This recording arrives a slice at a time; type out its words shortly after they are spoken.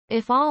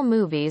If all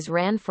movies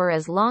ran for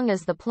as long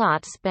as the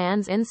plot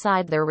spans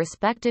inside their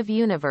respective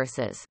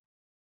universes,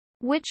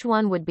 which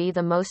one would be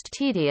the most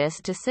tedious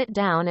to sit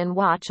down and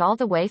watch all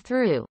the way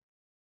through?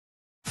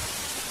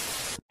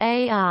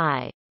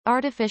 AI.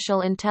 Artificial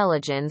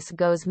intelligence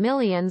goes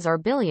millions or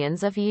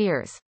billions of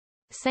years.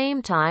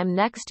 Same time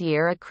next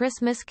year A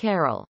Christmas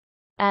Carol.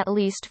 At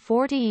least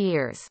 40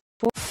 years.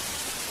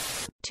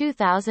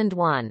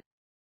 2001.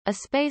 A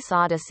Space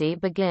Odyssey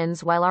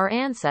begins while our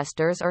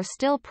ancestors are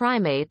still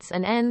primates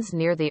and ends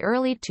near the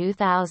early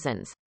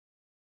 2000s.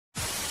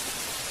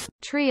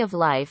 Tree of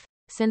Life,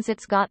 since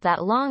it's got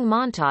that long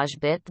montage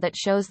bit that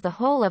shows the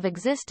whole of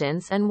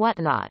existence and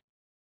whatnot.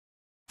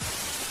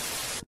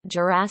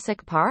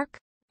 Jurassic Park?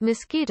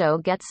 Mosquito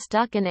gets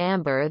stuck in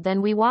amber,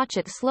 then we watch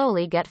it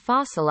slowly get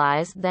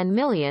fossilized, then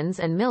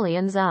millions and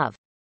millions of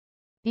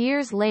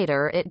years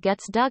later it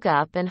gets dug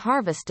up and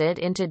harvested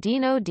into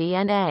dino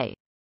DNA.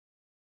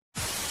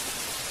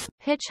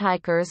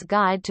 Hitchhiker's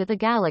Guide to the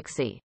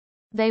Galaxy.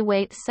 They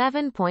wait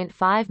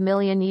 7.5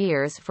 million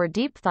years for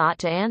deep thought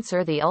to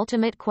answer the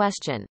ultimate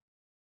question.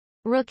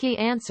 Rookie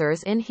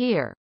answers in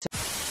here.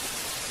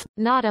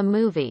 Not a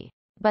movie,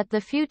 but the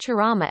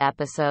Futurama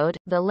episode,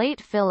 the late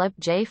Philip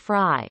J.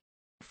 Fry,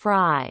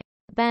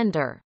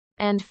 Bender,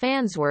 and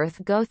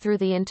Farnsworth go through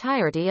the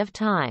entirety of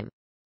time.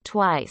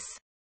 Twice.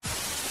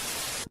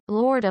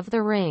 Lord of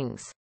the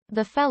Rings.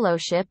 The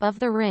Fellowship of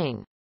the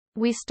Ring.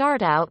 We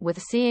start out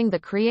with seeing the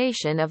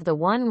creation of the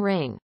One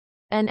Ring,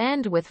 and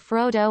end with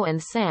Frodo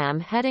and Sam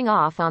heading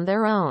off on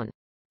their own.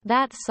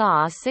 That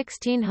saw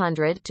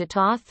 1600 to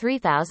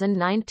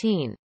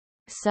 3019.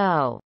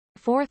 So,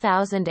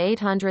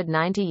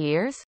 4,890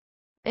 years?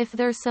 If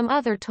there's some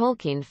other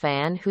Tolkien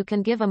fan who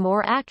can give a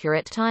more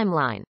accurate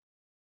timeline,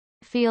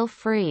 feel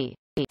free.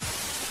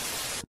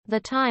 The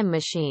Time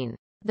Machine.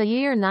 The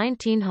year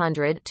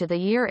 1900 to the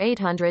year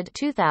 800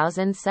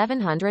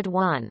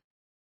 2701.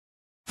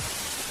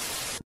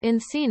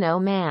 Encino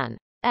Man.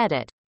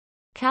 Edit.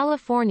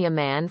 California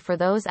Man for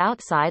those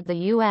outside the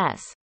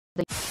U.S.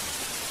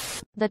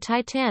 The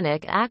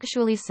Titanic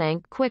actually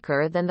sank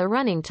quicker than the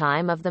running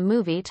time of the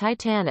movie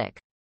Titanic.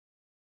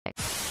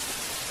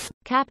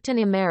 Captain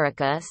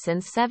America,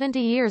 since 70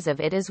 years of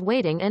it is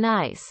waiting in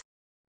ice.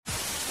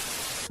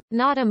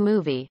 Not a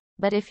movie,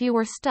 but if you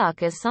were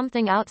stuck as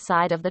something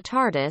outside of the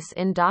TARDIS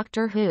in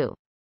Doctor Who.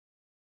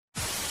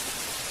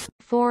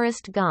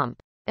 Forrest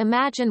Gump.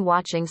 Imagine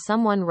watching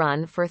someone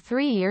run for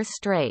 3 years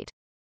straight.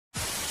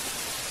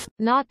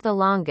 Not the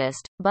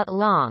longest, but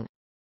long.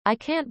 I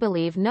can't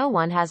believe no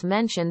one has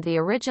mentioned the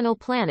original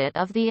Planet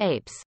of the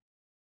Apes.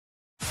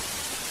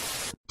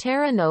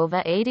 Terra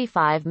Nova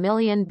 85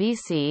 million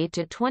BC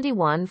to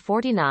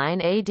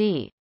 2149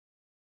 AD.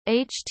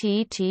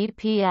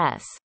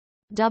 https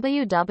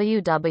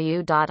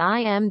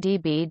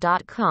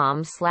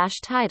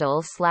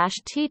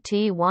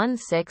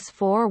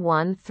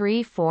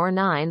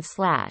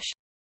www.imdb.com/title/tt1641349/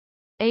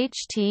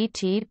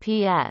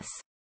 https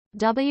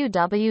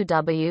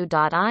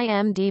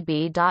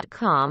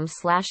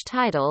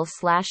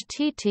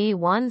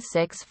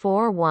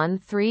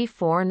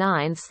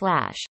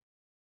www.imdb.com/title/tt1641349/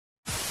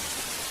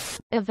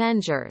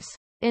 Avengers.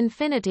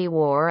 Infinity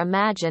War.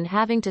 Imagine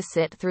having to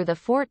sit through the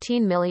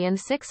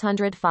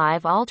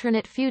 14,605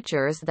 alternate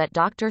futures that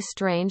Doctor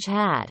Strange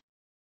had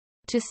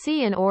to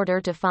see in order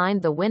to find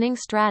the winning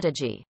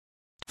strategy.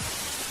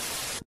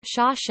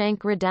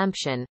 Shawshank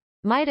Redemption.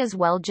 Might as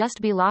well just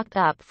be locked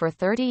up for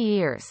 30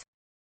 years.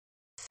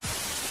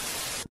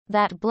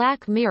 That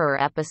Black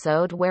Mirror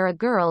episode where a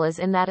girl is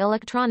in that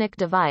electronic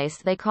device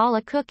they call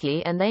a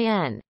cookie and they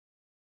end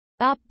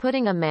up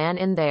putting a man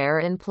in there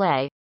in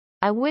play.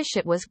 I wish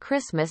it was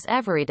Christmas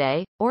every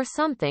day, or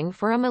something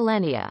for a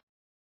millennia.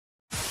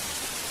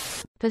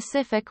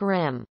 Pacific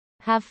Rim.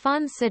 Have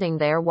fun sitting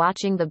there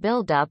watching the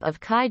buildup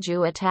of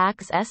kaiju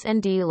attacks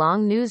S&D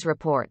long news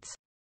reports.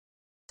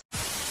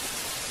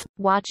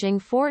 Watching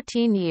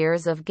 14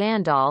 years of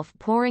Gandalf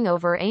poring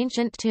over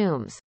ancient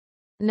tombs.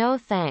 No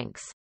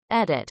thanks.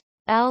 Edit.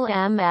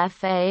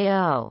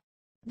 LMFAO.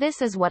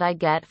 This is what I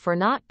get for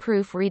not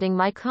proofreading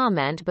my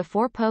comment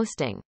before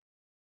posting.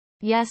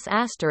 Yes,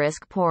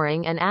 asterisk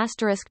pouring and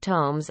asterisk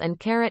tomes and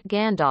carrot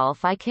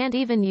Gandalf. I can't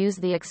even use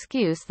the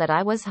excuse that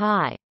I was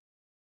high.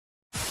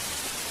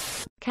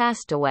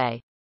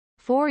 Castaway.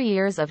 4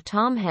 years of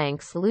Tom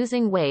Hanks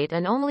losing weight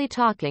and only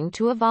talking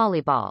to a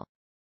volleyball.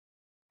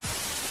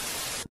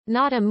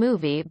 Not a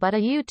movie but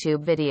a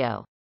YouTube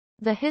video.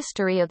 The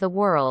History of the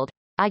World,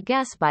 I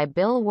guess by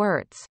Bill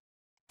Wirtz.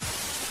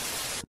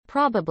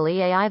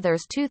 Probably AI.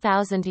 There's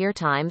 2,000-year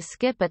time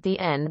skip at the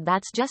end.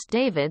 That's just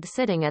David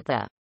sitting at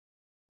the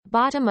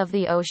bottom of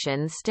the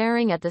ocean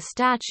staring at the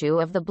statue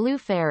of the Blue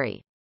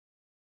Fairy.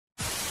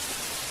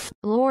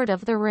 Lord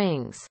of the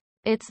Rings.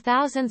 It's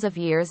thousands of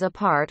years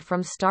apart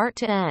from start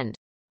to end.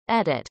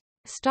 Edit.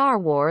 Star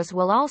Wars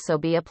will also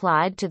be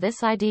applied to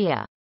this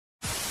idea.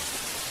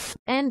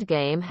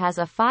 Endgame has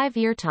a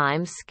 5-year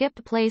time skip.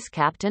 Place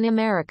Captain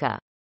America.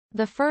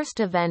 The first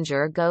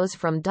Avenger goes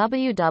from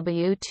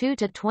WW2 to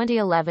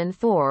 2011.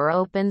 Thor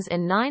opens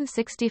in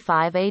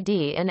 965 AD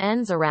and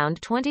ends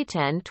around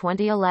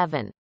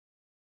 2010-2011.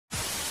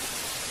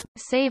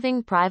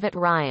 Saving Private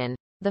Ryan.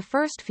 The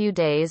first few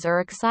days are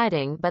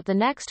exciting but the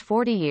next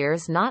 40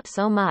 years not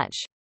so much.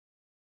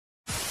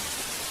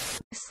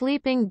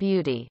 Sleeping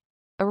Beauty.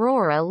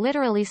 Aurora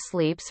literally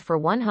sleeps for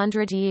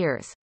 100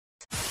 years.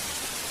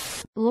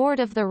 Lord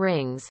of the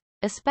Rings.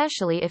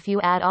 Especially if you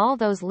add all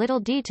those little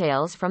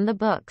details from the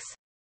books.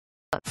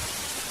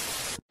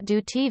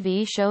 Do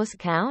TV shows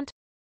count?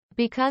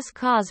 Because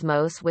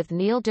Cosmos with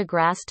Neil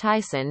deGrasse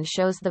Tyson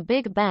shows the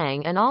Big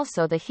Bang and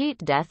also the heat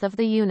death of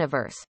the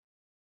universe.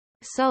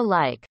 So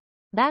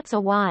that's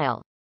a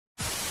while.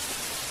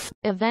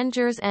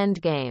 Avengers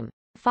Endgame.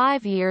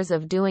 5 years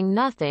of doing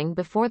nothing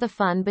before the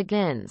fun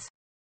begins.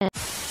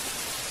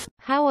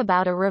 How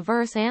about a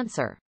reverse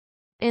answer?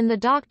 In the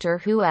Doctor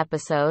Who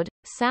episode,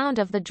 Sound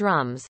of the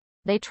Drums,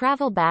 they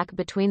travel back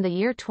between the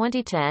year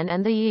 2010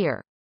 and the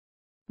year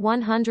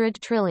 100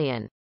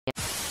 trillion.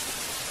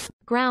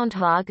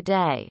 Groundhog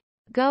Day.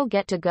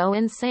 Get to go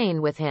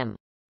insane with him.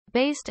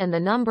 Based on the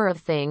number of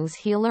things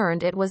he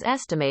learned, it was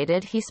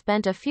estimated he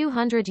spent a few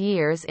hundred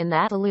years in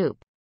that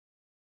loop.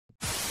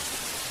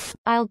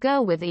 I'll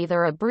go with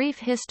either A Brief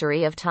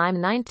History of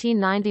Time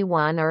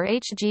 1991 or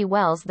H.G.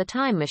 Wells' The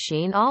Time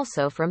Machine,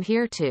 also from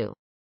here to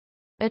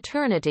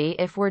eternity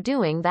if we're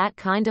doing that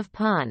kind of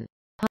pun.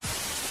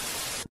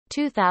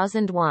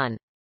 2001.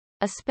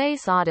 A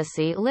Space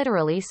Odyssey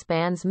literally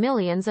spans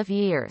millions of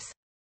years.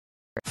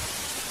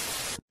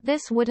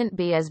 This wouldn't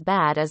be as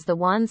bad as the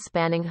one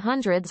spanning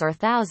hundreds or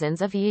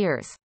thousands of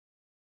years.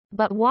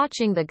 But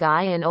watching the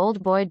guy in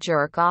Oldboy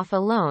jerk off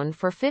alone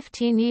for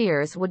 15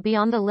 years would be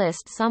on the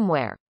list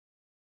somewhere.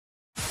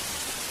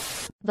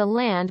 The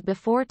Land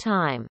Before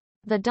Time.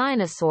 The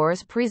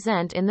dinosaurs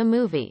present in the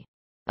movie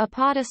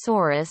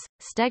Apatosaurus,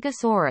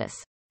 Stegosaurus,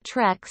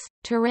 Trex,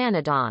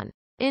 Pteranodon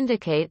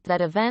indicate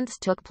that events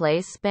took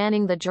place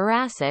spanning the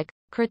Jurassic,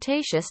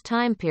 Cretaceous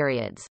time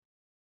periods.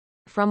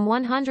 From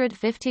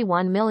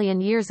 151 million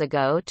years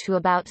ago to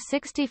about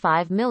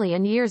 65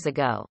 million years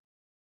ago.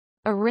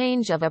 A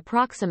range of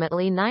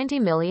approximately 90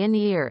 million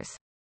years.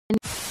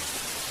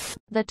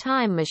 The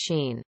Time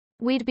Machine.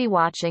 We'd be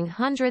watching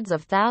hundreds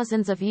of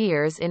thousands of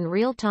years in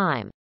real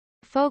time,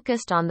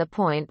 focused on the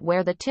point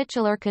where the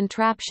titular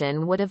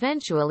contraption would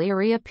eventually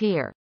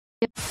reappear.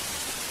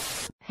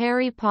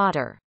 Harry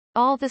Potter.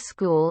 All the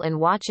school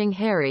and watching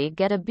Harry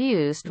get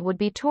abused would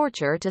be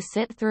torture to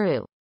sit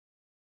through.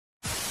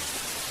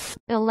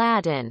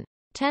 Aladdin.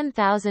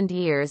 10,000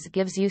 years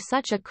gives you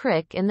such a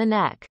crick in the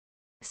neck.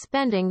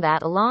 Spending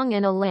that long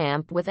in a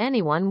lamp with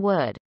anyone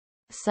would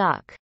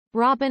suck.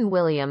 Robin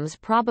Williams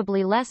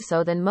probably less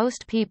so than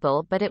most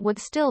people, but it would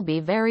still be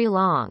very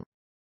long.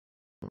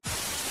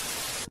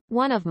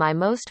 One of my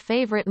most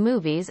favorite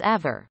movies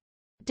ever.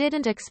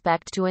 Didn't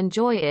expect to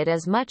enjoy it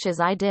as much as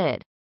I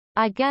did.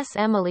 I guess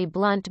Emily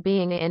Blunt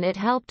being in it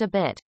helped a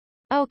bit.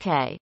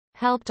 Okay.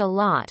 Helped a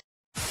lot.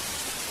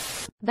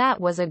 That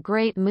was a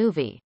great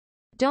movie.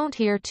 Don't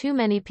hear too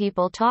many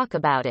people talk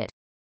about it.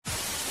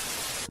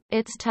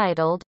 It's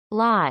titled,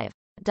 Live,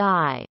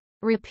 Die,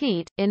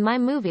 Repeat, in my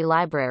movie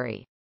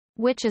library.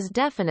 Which is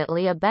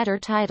definitely a better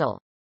title.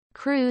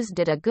 Cruise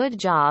did a good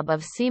job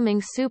of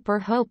seeming super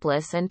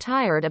hopeless and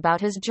tired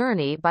about his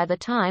journey by the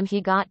time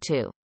he got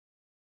to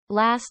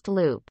Last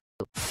Loop.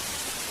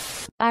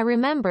 I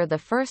remember the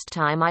first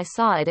time I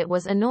saw it, it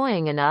was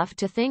annoying enough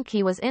to think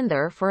he was in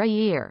there for a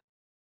year.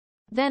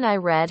 Then I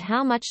read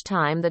how much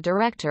time the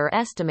director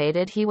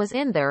estimated he was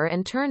in there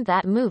and turned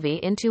that movie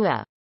into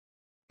a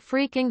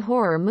freaking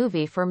horror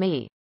movie for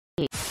me.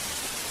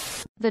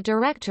 The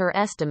director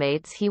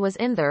estimates he was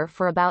in there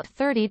for about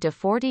 30 to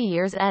 40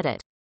 years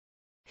edit.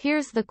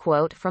 Here's the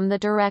quote from the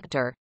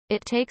director.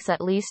 It takes at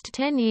least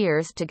 10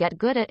 years to get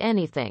good at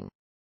anything.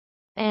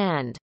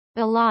 And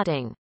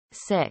allotting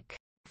sick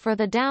for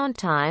the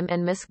downtime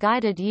and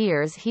misguided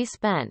years he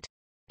spent.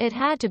 It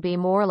had to be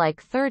more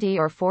like 30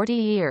 or 40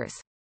 years.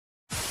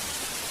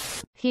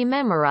 He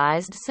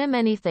memorized so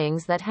many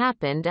things that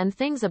happened and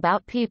things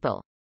about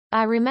people.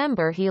 I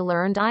remember he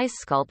learned ice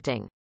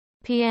sculpting,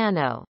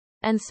 piano,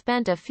 and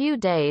spent a few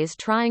days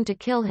trying to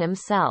kill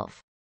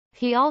himself.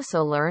 He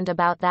also learned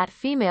about that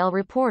female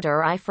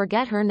reporter, I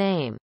forget her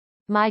name.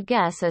 My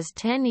guess is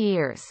 10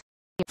 years.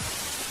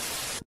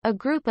 A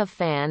group of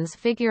fans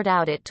figured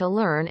out it to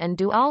learn and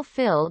do all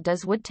Phil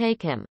does would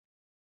take him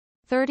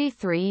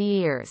 33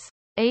 years.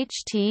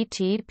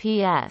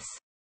 https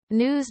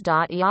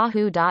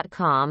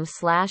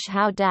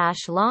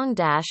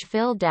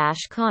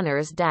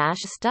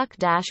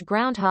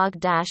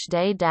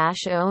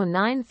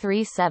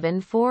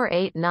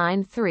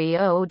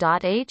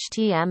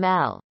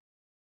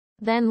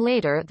Then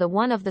later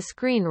one of the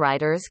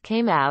screenwriters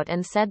came out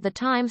and said the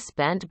time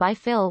spent by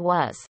Phil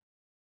was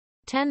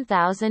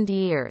 10,000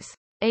 years.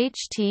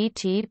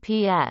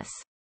 https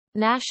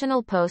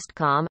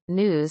National-Postcom,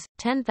 News,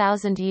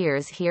 10,000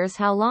 years. Here's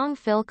how long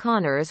Phil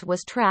Connors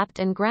was trapped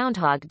in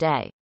Groundhog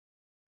Day.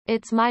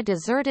 It's my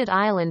deserted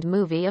island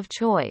movie of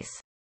choice.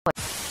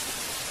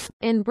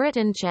 In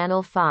Britain,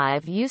 Channel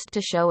 5 used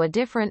to show a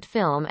different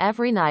film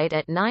every night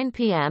at 9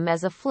 p.m.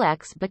 as a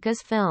flex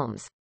because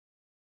films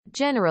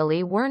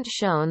generally weren't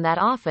shown that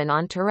often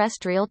on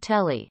terrestrial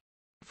telly.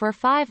 For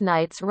 5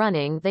 nights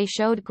running they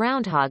showed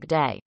Groundhog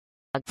Day.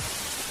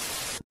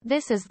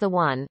 This is the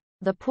one.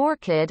 The Poor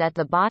Kid at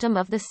the Bottom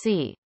of the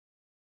Sea.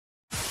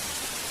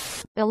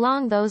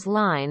 Along those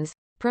lines,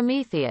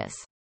 Prometheus.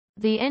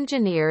 The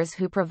engineers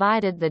who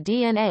provided the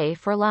DNA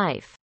for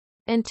life.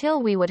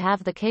 Until we would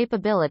have the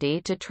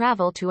capability to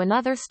travel to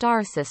another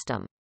star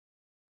system.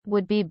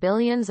 Would be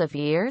billions of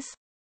years?